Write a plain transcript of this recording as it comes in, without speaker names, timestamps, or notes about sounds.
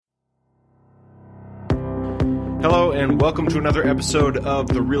Hello and welcome to another episode of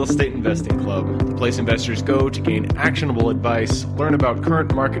the Real Estate Investing Club, the place investors go to gain actionable advice, learn about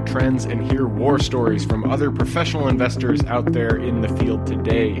current market trends, and hear war stories from other professional investors out there in the field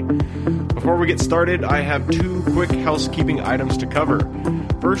today. Before we get started, I have two quick housekeeping items to cover.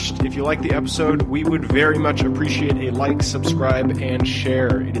 First, if you like the episode, we would very much appreciate a like, subscribe, and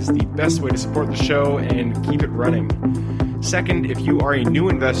share. It is the best way to support the show and keep it running. Second, if you are a new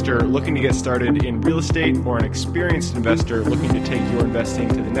investor looking to get started in real estate or an experienced investor looking to take your investing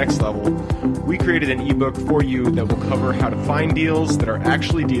to the next level, we created an ebook for you that will cover how to find deals that are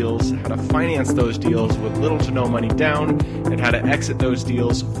actually deals, how to finance those deals with little to no money down, and how to exit those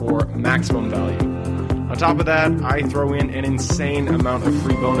deals for maximum value. On top of that, I throw in an insane amount of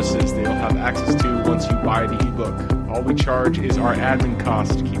free bonuses that you'll have access to once you buy the ebook. All we charge is our admin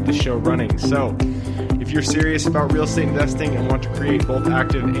cost to keep the show running. So, if you're serious about real estate investing and want to create both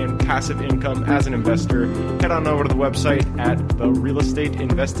active and passive income as an investor, head on over to the website at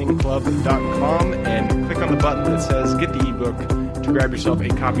therealestateinvestingclub.com and click on the button that says Get the ebook to grab yourself a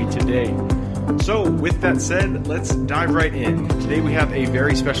copy today. So with that said, let's dive right in. Today we have a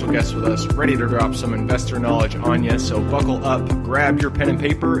very special guest with us, ready to drop some investor knowledge on you. So buckle up, grab your pen and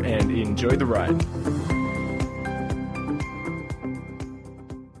paper, and enjoy the ride.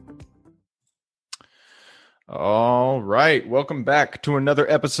 All right. Welcome back to another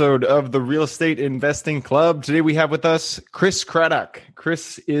episode of the Real Estate Investing Club. Today we have with us Chris Craddock.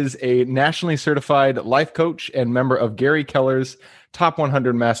 Chris is a nationally certified life coach and member of Gary Keller's Top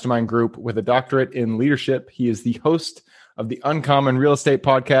 100 Mastermind Group with a doctorate in leadership. He is the host of the Uncommon Real Estate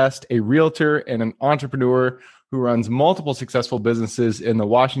Podcast, a realtor and an entrepreneur who runs multiple successful businesses in the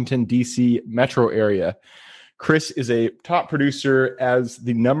Washington, D.C. metro area. Chris is a top producer as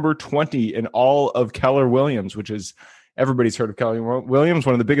the number 20 in all of Keller Williams, which is everybody's heard of Keller Williams,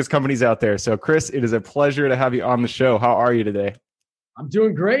 one of the biggest companies out there. So Chris, it is a pleasure to have you on the show. How are you today? I'm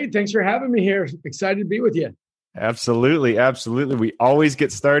doing great. Thanks for having me here. Excited to be with you. Absolutely. Absolutely. We always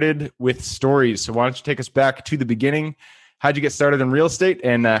get started with stories. So why don't you take us back to the beginning? How'd you get started in real estate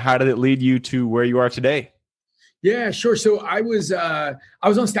and how did it lead you to where you are today? Yeah, sure. So I was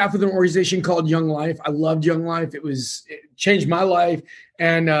on staff with an organization called Young Life. I loved Young Life. It changed my life.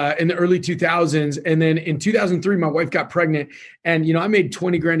 And in the early 2000s, and then in 2003, my wife got pregnant. And I made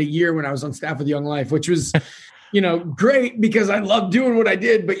 $20,000 a year when I was on staff with Young Life, which was great because I loved doing what I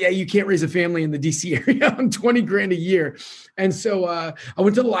did. But yeah, you can't raise a family in the DC area on $20,000 a year. And so I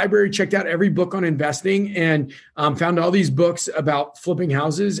went to the library, checked out every book on investing, and found all these books about flipping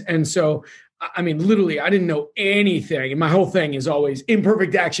houses. And so literally, I didn't know anything. And my whole thing is always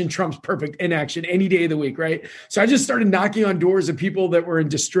imperfect action trumps perfect inaction any day of the week, right? So I just started knocking on doors of people that were in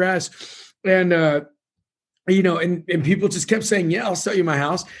distress. And, and people just kept saying, yeah, I'll sell you my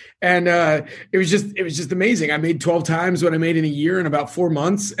house. And it was just amazing. I made 12 times what I made in a year in about 4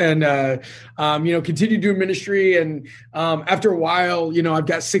 months and, continued doing ministry. And after a while, I've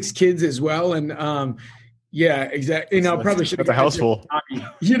got 6 kids as well. And, yeah, exactly. Probably should have got a house full. Like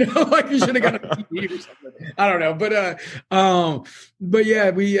you should have got a TV or something. I don't know, but yeah,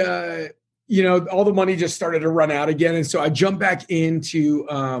 we, all the money just started to run out again, and so I jumped back into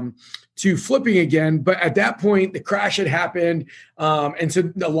to flipping again. But at that point, the crash had happened, and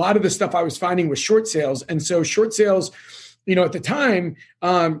so a lot of the stuff I was finding was short sales, and so short sales. At the time,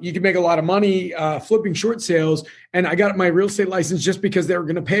 you could make a lot of money flipping short sales. And I got my real estate license just because they were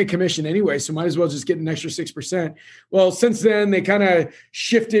going to pay a commission anyway. So might as well just get an extra 6%. Well, since then, they kind of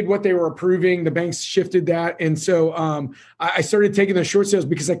shifted what they were approving. The banks shifted that. And so I started taking the short sales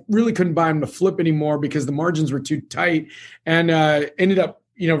because I really couldn't buy them to flip anymore because the margins were too tight, and ended up,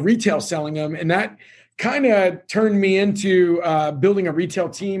 retail selling them. And that kind of turned me into building a retail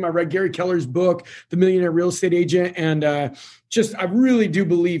team. I read Gary Keller's book, The Millionaire Real Estate Agent. And I really do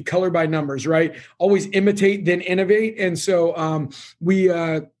believe color by numbers, right? Always imitate, then innovate. And so we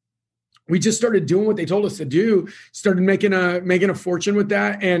just started doing what they told us to do, started making a fortune with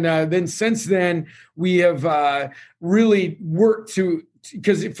that. And then since then, we have really worked to,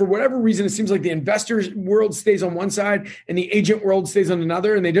 because for whatever reason, it seems like the investor world stays on one side and the agent world stays on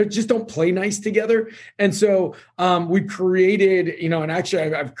another, and they just don't play nice together. And so we've created, and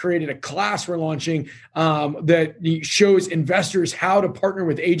actually I've created a class we're launching that shows investors how to partner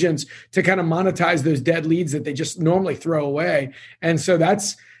with agents to kind of monetize those dead leads that they just normally throw away. And so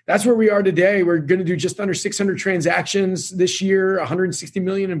that's that's where we are today. We're going to do just under 600 transactions this year, 160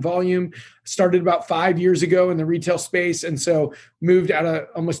 million in volume. Started about 5 years ago in the retail space. And so moved out of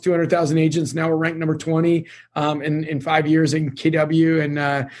almost 200,000 agents. Now we're ranked number 20 in 5 years in KW. And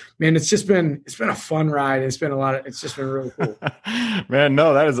man, it's been a fun ride. It's just been really cool. Man,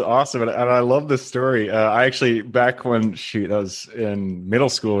 no, that is awesome. And I love this story. I actually, back when, I was in middle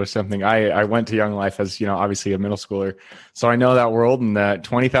school or something, I went to Young Life as, obviously a middle schooler. So I know that world, and that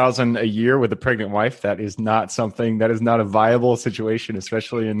 20,000 a year with a pregnant wife, that is not a viable situation,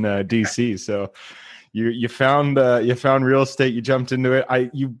 especially in DC. So you found real estate, you jumped into it.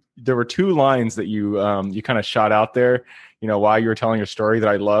 There were two lines that you kind of shot out there, while you were telling your story that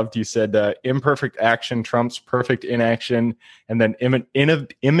I loved. You said imperfect action trumps perfect inaction, and then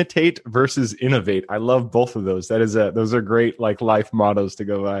imitate versus innovate. I love both of those. Those are great life mottos to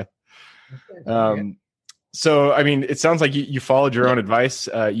go by. So, I mean, it sounds like you followed your own advice.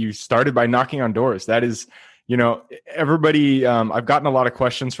 You started by knocking on doors. That is, everybody, I've gotten a lot of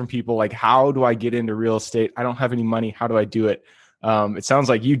questions from people like, how do I get into real estate? I don't have any money. How do I do it? It sounds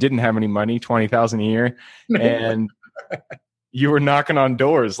like you didn't have any money, 20,000 a year, and you were knocking on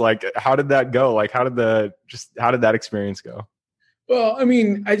doors. Like, how did that go? Like, how did that experience go? Well, I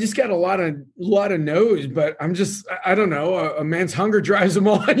mean, I just got a lot of no's, but I don't know. A man's hunger drives him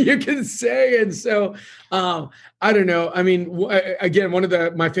on, you can say. And so, I don't know. I mean, again, one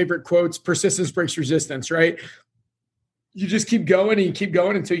of my favorite quotes: persistence breaks resistance, right? You just keep going and you keep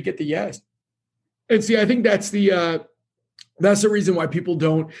going until you get the yes. And see, I think that's the reason why people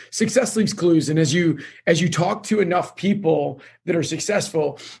don't. Success leaves clues. And as you talk to enough people that are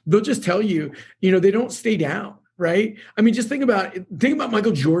successful, they'll just tell you, they don't stay down. Right. I mean, just think about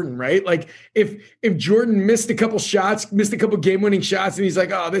Michael Jordan, right? Like if Jordan missed a couple game-winning shots and he's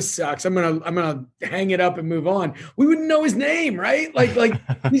like, oh, this sucks, I'm going to hang it up and move on, we wouldn't know his name, right? Like like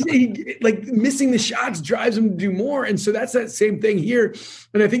missing the shots drives him to do more. And so that's that same thing here.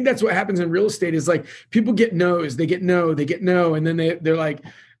 And I think that's what happens in real estate is like people get no's, they get no. And then they're like,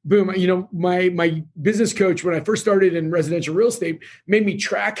 boom. My business coach, when I first started in residential real estate, made me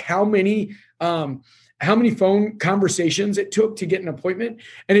track how many phone conversations it took to get an appointment.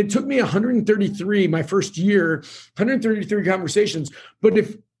 And it took me 133 my first year, 133 conversations. But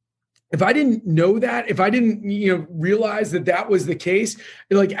if I didn't know that, if I didn't, realize that was the case,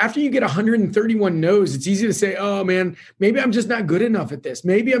 like after you get 131 no's, it's easy to say, oh man, maybe I'm just not good enough at this.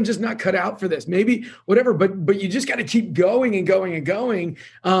 Maybe I'm just not cut out for this, maybe whatever. But you just got to keep going and going and going.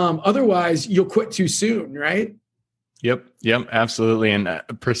 Otherwise you'll quit too soon. Right. Yep, absolutely. And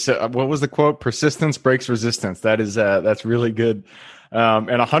what was the quote? Persistence breaks resistance. That's really good. And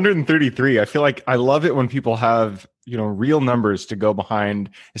 133, I feel like I love it when people have, real numbers to go behind,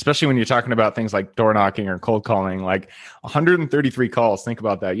 especially when you're talking about things like door knocking or cold calling, like 133 calls. Think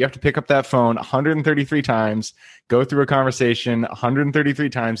about that. You have to pick up that phone 133 times, go through a conversation 133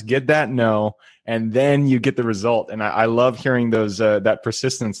 times, get that no, and then you get the result. And I love hearing those, that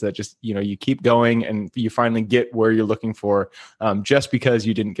persistence that just, you keep going and you finally get where you're looking for, just because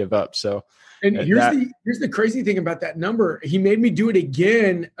you didn't give up. So, and here's the crazy thing about that number. He made me do it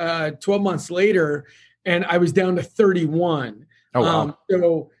again 12 months later, and I was down to 31. Oh, wow.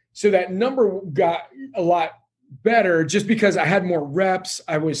 So that number got a lot better just because I had more reps.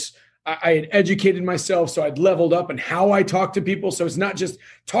 I had educated myself, so I'd leveled up in how I talk to people. So it's not just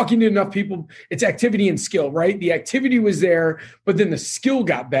talking to enough people, it's activity and skill, right? The activity was there, but then the skill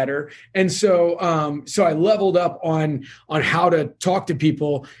got better. And so I leveled up on how to talk to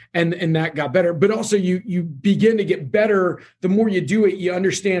people, and that got better. But also you begin to get better. The more you do it, you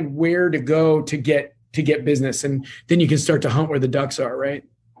understand where to go to get business. And then you can start to hunt where the ducks are, right?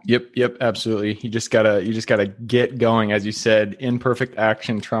 Yep, absolutely. You just gotta get going. As you said, imperfect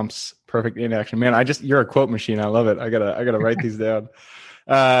action trumps perfect inaction. Man, you're a quote machine. I love it. I gotta write these down.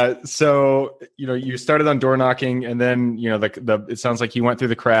 So, you started on door knocking, and then, it sounds like you went through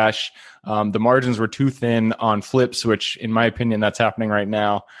the crash. The margins were too thin on flips, which in my opinion, that's happening right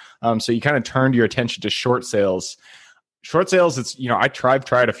now. So you kind of turned your attention to short sales. Short sales, it's, I've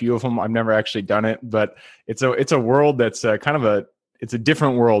tried a few of them. I've never actually done it, but it's a world that's it's a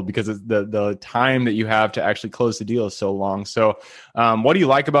different world because the time that you have to actually close the deal is so long. So what do you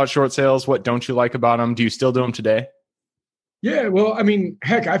like about short sales? What don't you like about them? Do you still do them today? Yeah, well, I mean,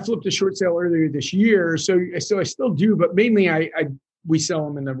 heck, I flipped a short sale earlier this year. So I still do, but mainly we sell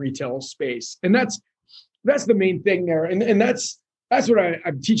them in the retail space. And that's the main thing there. And that's what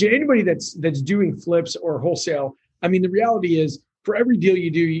I'm teaching anybody that's doing flips or wholesale. I mean, the reality is for every deal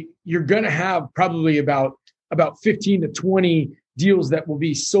you do, you're going to have probably about 15 to 20 deals that will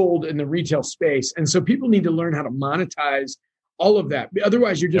be sold in the retail space. And so people need to learn how to monetize all of that.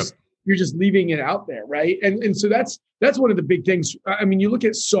 Otherwise, you're just leaving it out there, right? And so that's one of the big things. I mean, you look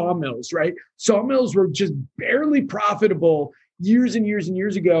at sawmills, right? Sawmills were just barely profitable years and years and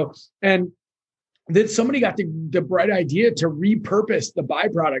years ago, and then somebody got the bright idea to repurpose the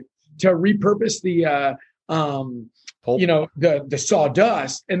byproduct, to repurpose the pulp. The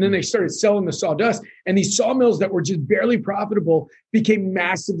sawdust, and then they started selling the sawdust, and these sawmills that were just barely profitable became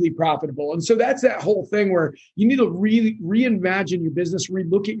massively profitable. And so that's that whole thing where you need to really reimagine your business,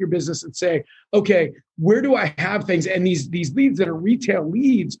 relook at your business and say, okay, where do I have things? And these leads that are retail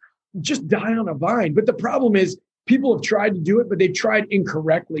leads just die on a vine. But the problem is people have tried to do it, but they've tried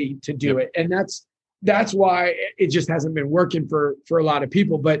incorrectly to do it. And that's why it just hasn't been working for a lot of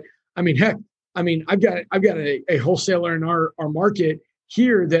people. But I mean, heck, I've got a wholesaler in our market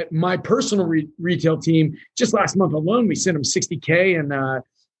here that my personal retail team, just last month alone, we sent them $60K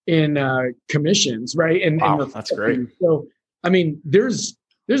in commissions, right? And wow, that's great. So, I mean, there's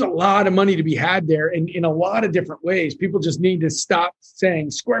a lot of money to be had there, and in a lot of different ways. People just need to stop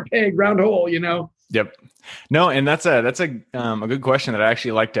saying square peg, round hole, Yep. No, and that's a good question that I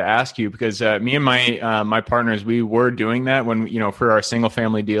actually like to ask you, because me and my partners, we were doing that when, for our single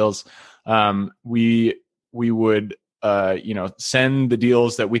family deals. We would, send the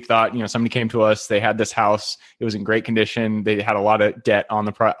deals that we thought, somebody came to us, they had this house, it was in great condition, they had a lot of debt on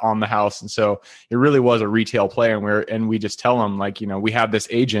the house. And so it really was a retail play. And we just tell them, like, we have this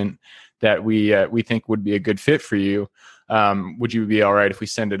agent that we think would be a good fit for you. Would you be all right if we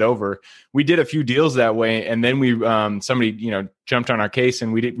send it over? We did a few deals that way. And then somebody, jumped on our case,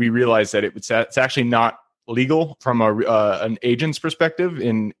 and we realized that it's actually not legal from an agent's perspective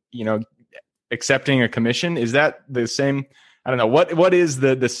in, accepting a commission. Is that the same? I don't know. What is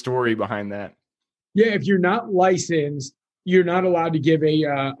the story behind that? Yeah. If you're not licensed, you're not allowed to give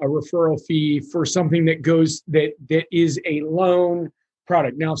a referral fee for something that is a loan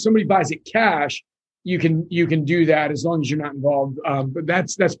product. Now, if somebody buys it cash, you can do that as long as you're not involved. But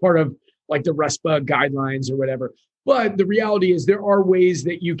that's part of like the RESPA guidelines or whatever. But the reality is there are ways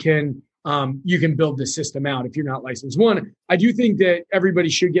that you can build the system out if you're not licensed. One, I do think that everybody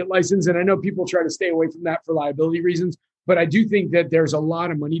should get licensed. And I know people try to stay away from that for liability reasons, but I do think that there's a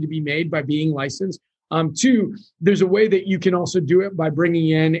lot of money to be made by being licensed. Two, there's a way that you can also do it by bringing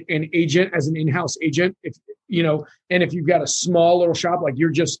in an agent as an in-house agent. If you've got a small little shop, like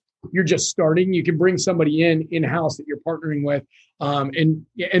you're just starting, you can bring somebody in-house that you're partnering with.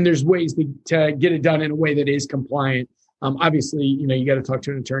 And there's ways to get it done in a way that is compliant. Obviously, you got to talk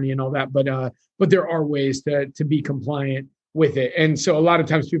to an attorney and all that, but there are ways to be compliant with it. And so a lot of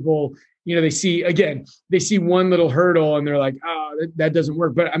times people, they see one little hurdle and they're like, that doesn't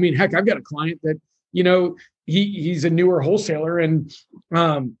work. But I mean, heck, I've got a client that, he's a newer wholesaler, and,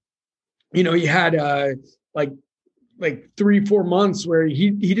 he had like 3-4 months where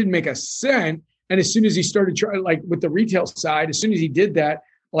he didn't make a cent. And as soon as he started trying, like with the retail side, as soon as he did that,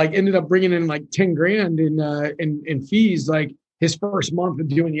 like ended up bringing in like 10 grand in fees, like his first month of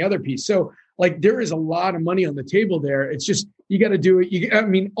doing the other piece. So like there is a lot of money on the table there. It's just, you got to do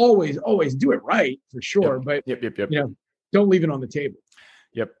it. Always do it right for sure. Yep. But don't leave it on the table.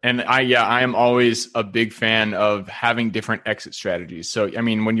 Yep. And I am always a big fan of having different exit strategies. So, I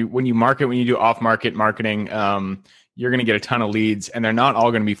mean, when you market, when you do off market marketing, you're going to get a ton of leads, and they're not all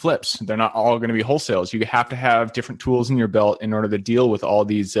going to be flips. They're not all going to be wholesales. You have to have different tools in your belt in order to deal with all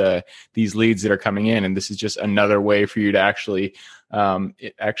these leads that are coming in. And this is just another way for you to actually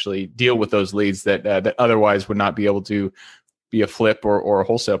deal with those leads that otherwise would not be able to be a flip or a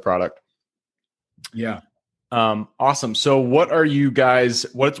wholesale product. Yeah. Awesome. So what are you guys,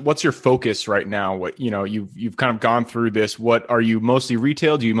 what's your focus right now? What, you've kind of gone through this. What are you mostly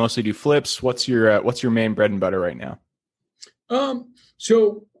retail? Do you mostly do flips? What's your main bread and butter right now?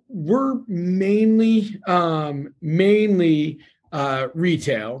 So we're mainly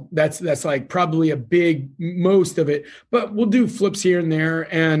retail. That's like probably a big, most of it, but we'll do flips here and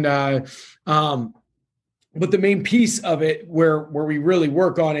there. And, but the main piece of it where we really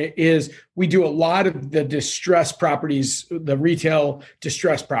work on it is we do a lot of the distressed properties, the retail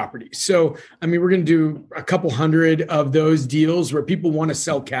distressed properties. So, I mean, we're going to do a couple hundred of those deals where people want to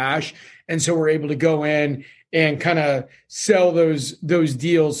sell cash. And so we're able to go in and kind of sell those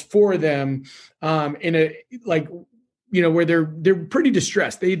deals for them in a, like, where they're pretty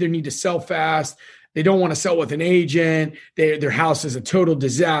distressed. They either need to sell fast, they don't want to sell with an agent, their house is a total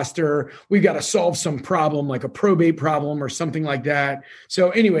disaster, we've got to solve some problem like a probate problem or something like that.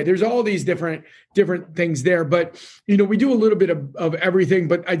 So anyway, there's all these different things there. But, we do a little bit of everything,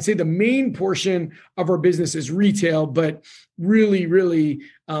 but I'd say the main portion of our business is retail. But really,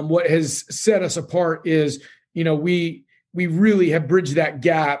 what has set us apart is, we we really have bridged that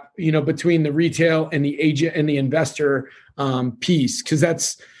gap, between the retail and the agent and the investor piece. Cause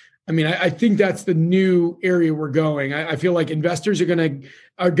I think that's the new area we're going. I feel like investors are going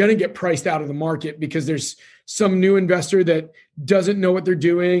to get priced out of the market because there's some new investor that doesn't know what they're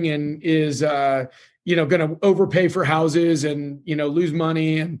doing and is, going to overpay for houses and, lose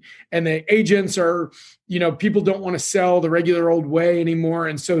money. And the agents are, people don't want to sell the regular old way anymore.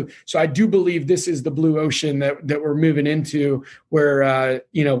 And so I do believe this is the blue ocean that we're moving into where,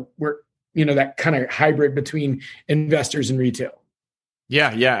 we're, that kind of hybrid between investors and retail. Yeah,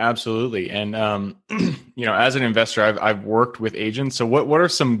 absolutely. And, as an investor, I've worked with agents. So what are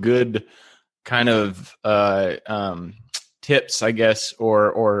some good kind of tips, I guess,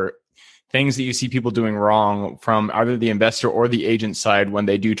 or things that you see people doing wrong from either the investor or the agent side when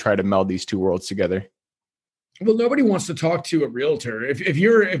they do try to meld these two worlds together? Well, nobody wants to talk to a realtor. If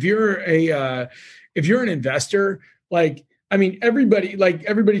you're an investor,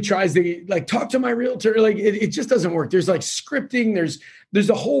 everybody tries to talk to my realtor. It just doesn't work. There's scripting. There's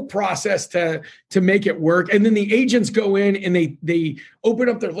a whole process to make it work. And then the agents go in and they open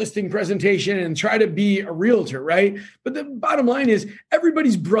up their listing presentation and try to be a realtor, right? But the bottom line is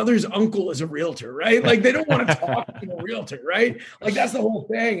everybody's brother's uncle is a realtor, right? They don't want to talk to a realtor, right? That's the whole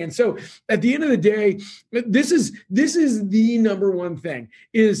thing. And so at the end of the day, this is the number one thing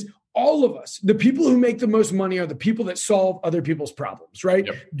is all of us, the people who make the most money are the people that solve other people's problems, right?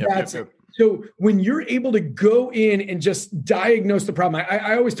 That's it. So when you're able to go in and just diagnose the problem,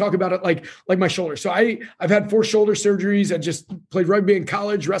 I always talk about it like my shoulder. So I've had 4 shoulder surgeries. I just played rugby in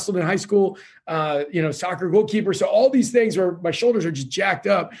college, wrestled in high school, soccer goalkeeper. So all these things where my shoulders are just jacked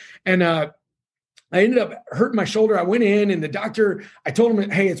up. And I ended up hurting my shoulder. I went in and the doctor, I told him,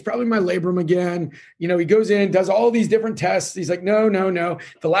 hey, it's probably my labrum again. He goes in, does all these different tests. He's like, no.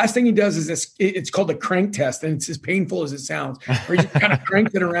 The last thing he does is this, it's called the crank test. And it's as painful as it sounds, where he just kind of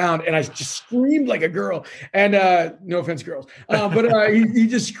cranked it around. And I just screamed like a girl. And no offense, girls. But he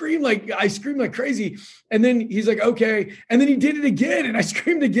just screamed I screamed like crazy. And then he's like, okay. And then he did it again. And I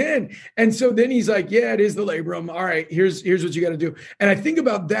screamed again. And so then he's like, yeah, it is the labrum. All right, here's what you got to do. And I think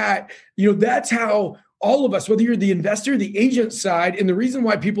about that, that's how all of us, whether you're the investor, the agent side, and the reason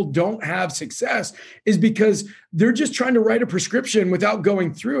why people don't have success is because they're just trying to write a prescription without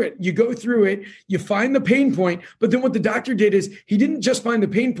going through it. You go through it, you find the pain point, but then what the doctor did is he didn't just find the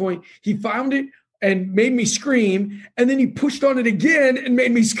pain point, he found it and made me scream, and then he pushed on it again and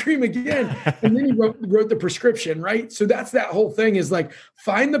made me scream again, and then he wrote the prescription, right? So that's that whole thing is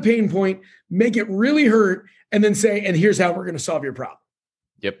find the pain point, make it really hurt, and then say, and here's how we're going to solve your problem.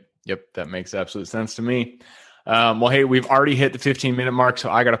 Yep. That makes absolute sense to me. Well, hey, we've already hit the 15-minute mark, so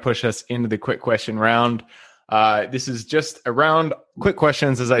I got to push us into the quick question round. This is just a round quick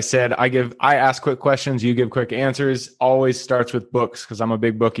questions. As I said, I ask quick questions. You give quick answers. Always starts with books because I'm a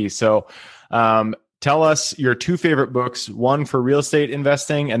big bookie. So tell us your 2 favorite books, one for real estate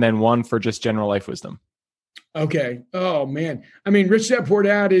investing and then one for just general life wisdom. Okay. Oh man. Rich Dad Poor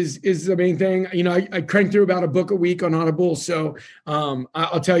Dad is the main thing. I crank through about a book a week on Audible. So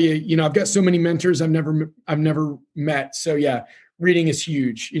I'll tell you, I've got so many mentors I've never met. So yeah, reading is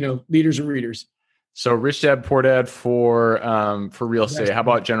huge. Leaders are readers. So Rich Dad Poor Dad for real estate. How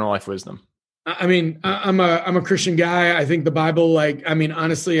about general life wisdom? I'm a Christian guy. I think the Bible,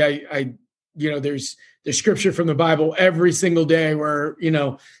 honestly, I there's scripture from the Bible every single day where,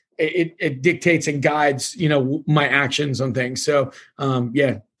 it dictates and guides, my actions on things. So,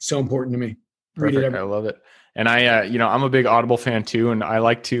 so important to me. Perfect. I love it. And I'm a big Audible fan too. And I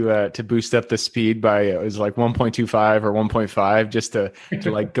like to boost up the speed by, it was 1.25 or 1.5 just to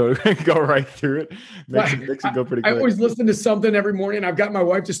go right through it. Makes it go pretty quick. I always listen to something every morning. I've got my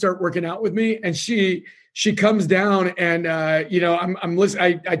wife to start working out with me, and she comes down and, I'm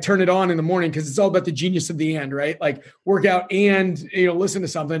listening. I turn it on in the morning because it's all about the genius of the and, right? Work out and, listen to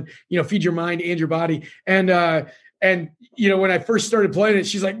something, feed your mind and your body. And when I first started playing it,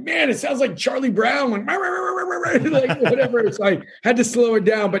 she's like, man, it sounds like Charlie Brown, whatever. So I had to slow it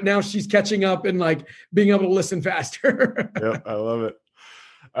down, but now she's catching up and being able to listen faster. Yep, I love it.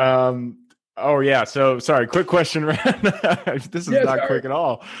 Oh yeah. So sorry, quick question. This is not quick at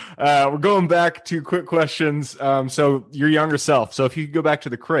all. We're going back to quick questions. So your younger self. So if you could go back to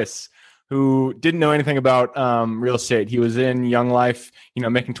the Chris who didn't know anything about real estate, he was in young life,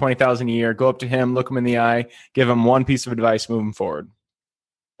 making $20,000 a year, go up to him, look him in the eye, give him one piece of advice moving forward.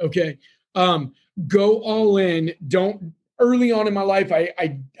 Okay. Go all in. Don't. Early on in my life,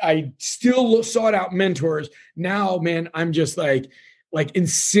 I still sought out mentors. Now, man, I'm just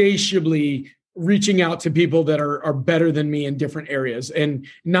insatiably reaching out to people that are better than me in different areas, and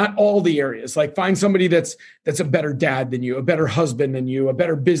not all the areas. Like find somebody that's a better dad than you, a better husband than you, a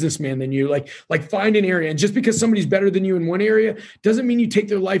better businessman than you. Like find an area. And just because somebody's better than you in one area doesn't mean you take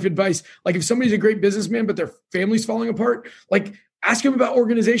their life advice. Like if somebody's a great businessman, but their family's falling apart, like ask him about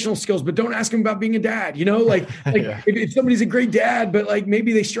organizational skills, but don't ask him about being a dad, like yeah. if somebody's a great dad, but like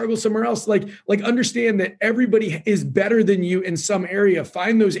maybe they struggle somewhere else, like understand that everybody is better than you in some area.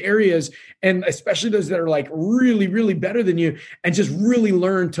 Find those areas, and especially those that are like really, really better than you, and just really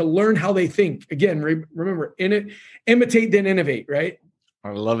learn how they think. Again, remember, imitate, then innovate, right?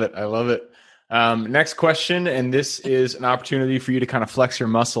 I love it. Next question, and this is an opportunity for you to kind of flex your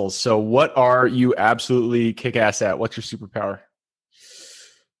muscles. So what are you absolutely kick-ass at? What's your superpower?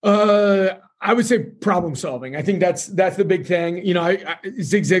 I would say problem solving. I think that's the big thing.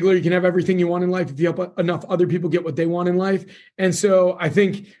 Zig Ziglar, you can have everything you want in life if you help enough other people get what they want in life. And so I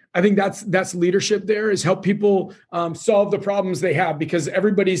think that's leadership there, is help people solve the problems they have, because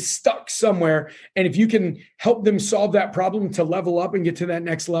everybody's stuck somewhere. And if you can help them solve that problem to level up and get to that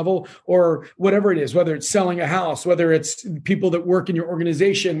next level, or whatever it is, whether it's selling a house, whether it's people that work in your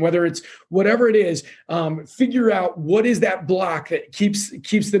organization, whether it's whatever it is, figure out what is that block that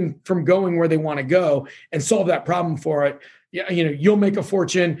keeps them from going where they want to go, and solve that problem for it. Yeah, you'll make a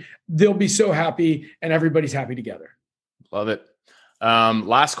fortune. They'll be so happy, and everybody's happy together. Love it.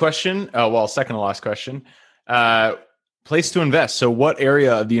 Last question. Second to last question. Place to invest. So what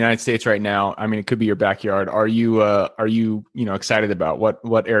area of the United States right now, I mean, it could be your backyard, are you excited about?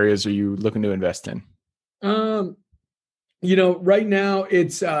 What areas are you looking to invest in? Right now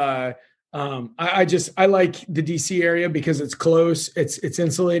it's, I like the DC area because it's close. It's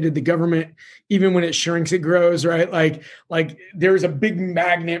insulated. The government, even when it shrinks, it grows, right? Like there's a big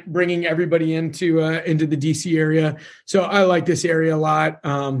magnet bringing everybody into the DC area. So I like this area a lot.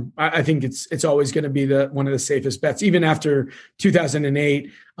 I think it's always going to be one of the safest bets. Even after 2008,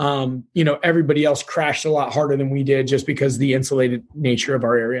 everybody else crashed a lot harder than we did, just because the insulated nature of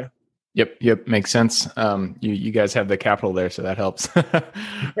our area. Yep. Makes sense. You guys have the capital there, so that helps.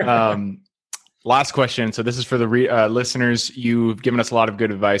 Last question. So this is for the listeners. You've given us a lot of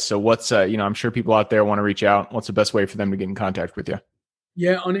good advice. So what's, I'm sure people out there want to reach out. What's the best way for them to get in contact with you?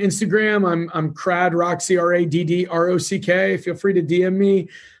 Yeah. On Instagram, I'm Craddock, Craddrock. Feel free to DM me.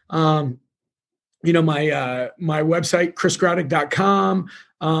 My website, chriscraddock.com,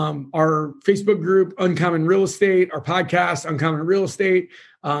 our Facebook group, Uncommon Real Estate, our podcast, Uncommon Real Estate.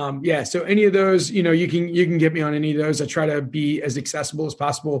 So any of those, you can get me on any of those. I try to be as accessible as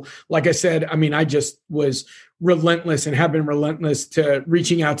possible. Like I said, I just was relentless and have been relentless to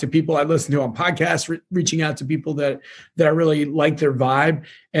reaching out to people I listen to on podcasts, reaching out to people that I really like their vibe.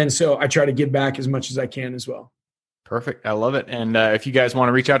 And so I try to give back as much as I can as well. Perfect. I love it. And if you guys want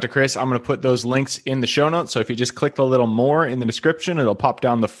to reach out to Chris, I'm going to put those links in the show notes. So if you just click a little more in the description, it'll pop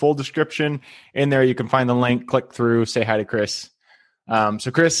down the full description. In there, you can find the link, click through, say hi to Chris.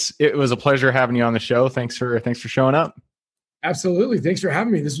 So Chris, it was a pleasure having you on the show. Thanks for showing up. Absolutely. Thanks for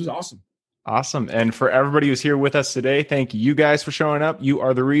having me. This was awesome. Awesome. And for everybody who's here with us today, thank you guys for showing up. You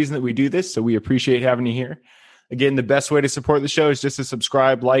are the reason that we do this. So we appreciate having you here. Again, the best way to support the show is just to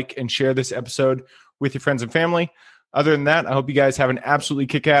subscribe, like, and share this episode with your friends and family. Other than that, I hope you guys have an absolutely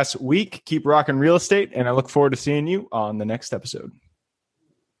kick-ass week. Keep rocking real estate, and I look forward to seeing you on the next episode.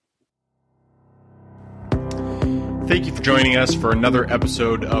 Thank you for joining us for another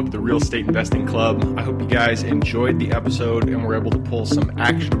episode of the Real Estate Investing Club. I hope you guys enjoyed the episode and were able to pull some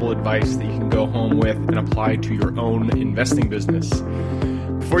actionable advice that you can go home with and apply to your own investing business.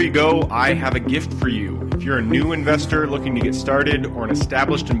 Before you go, I have a gift for you. If you're a new investor looking to get started, or an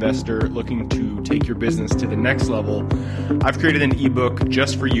established investor looking to take your business to the next level, I've created an ebook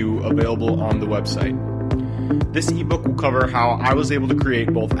just for you, available on the website. This ebook will cover how I was able to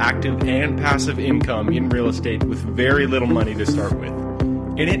create both active and passive income in real estate with very little money to start with.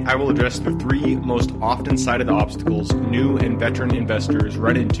 In it, I will address the 3 most often cited obstacles new and veteran investors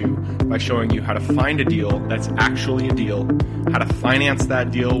run into by showing you how to find a deal that's actually a deal, how to finance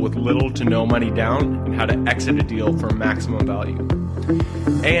that deal with little to no money down, and how to exit a deal for maximum value.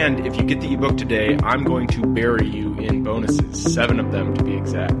 And if you get the ebook today, I'm going to bury you in bonuses, 7 of them to be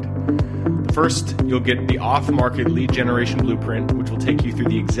exact. First, you'll get the off-market lead generation blueprint, which will take you through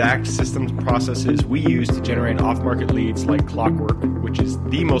the exact systems and processes we use to generate off-market leads like clockwork, which is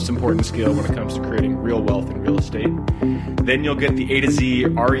the most important skill when it comes to creating real wealth in real estate. Then you'll get the A to Z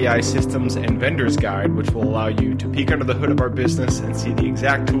REI systems and vendors guide, which will allow you to peek under the hood of our business and see the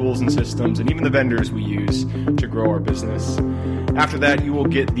exact tools and systems and even the vendors we use to grow our business. After that, you will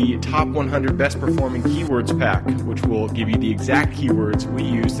get the top 100 best performing keywords pack, which will give you the exact keywords we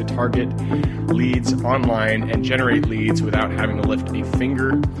use to target leads online and generate leads without having to lift a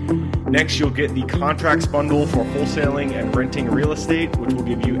finger. Next, you'll get the contracts bundle for wholesaling and renting real estate, which will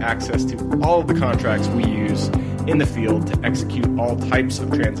give you access to all of the contracts we use in the field to execute all types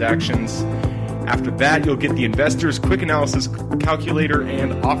of transactions. After that, you'll get the Investor's Quick Analysis Calculator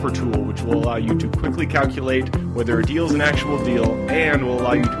and Offer Tool, which will allow you to quickly calculate whether a deal is an actual deal and will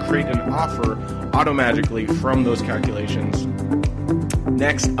allow you to create an offer automagically from those calculations.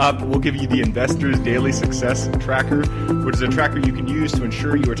 Next up, we'll give you the Investor's Daily Success Tracker, which is a tracker you can use to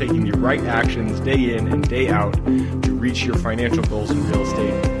ensure you are taking the right actions day in and day out to reach your financial goals in real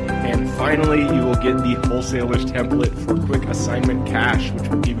estate. And finally, you will get the Wholesaler's Template for Quick Assignment Cash, which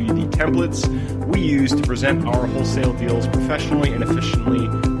will give you the templates we use to present our wholesale deals professionally and efficiently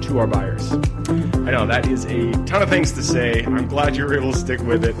to our buyers. I know that is a ton of things to say. I'm glad you were able to stick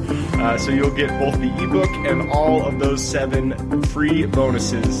with it. So you'll get both the ebook and all of those 7 free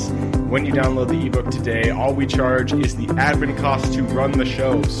bonuses when you download the ebook today. All we charge is the admin cost to run the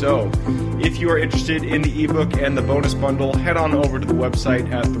show. So if you are interested in the ebook and the bonus bundle, head on over to the website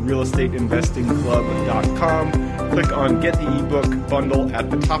at therealestateinvestingclub.com. Click on Get the Ebook Bundle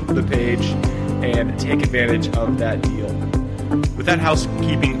at the top of the page and take advantage of that deal. With that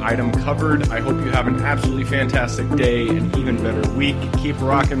housekeeping item covered, I hope you have an absolutely fantastic day and even better week. Keep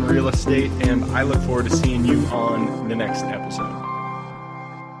rocking real estate, and I look forward to seeing you on the next episode.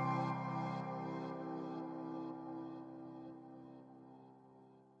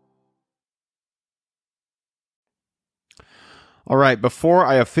 All right, before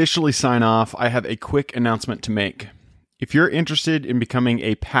I officially sign off, I have a quick announcement to make. If you're interested in becoming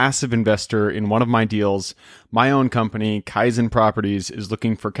a passive investor in one of my deals, my own company, Kaizen Properties, is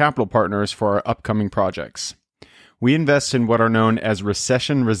looking for capital partners for our upcoming projects. We invest in what are known as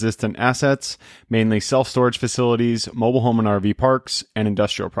recession-resistant assets, mainly self-storage facilities, mobile home and RV parks, and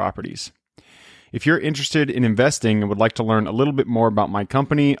industrial properties. If you're interested in investing and would like to learn a little bit more about my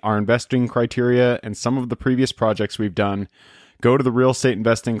company, our investing criteria, and some of the previous projects we've done, go to the Real Estate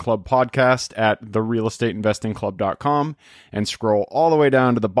Investing Club podcast at therealestateinvestingclub.com and scroll all the way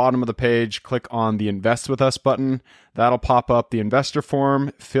down to the bottom of the page. Click on the Invest With Us button. That'll pop up the investor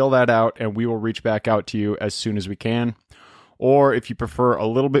form. Fill that out, and we will reach back out to you as soon as we can. Or if you prefer a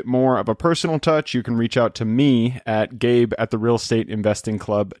little bit more of a personal touch, you can reach out to me at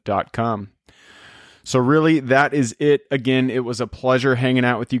gabe@therealestateinvestingclub.com. So really, that is it. Again, it was a pleasure hanging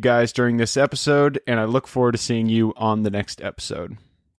out with you guys during this episode, and I look forward to seeing you on the next episode.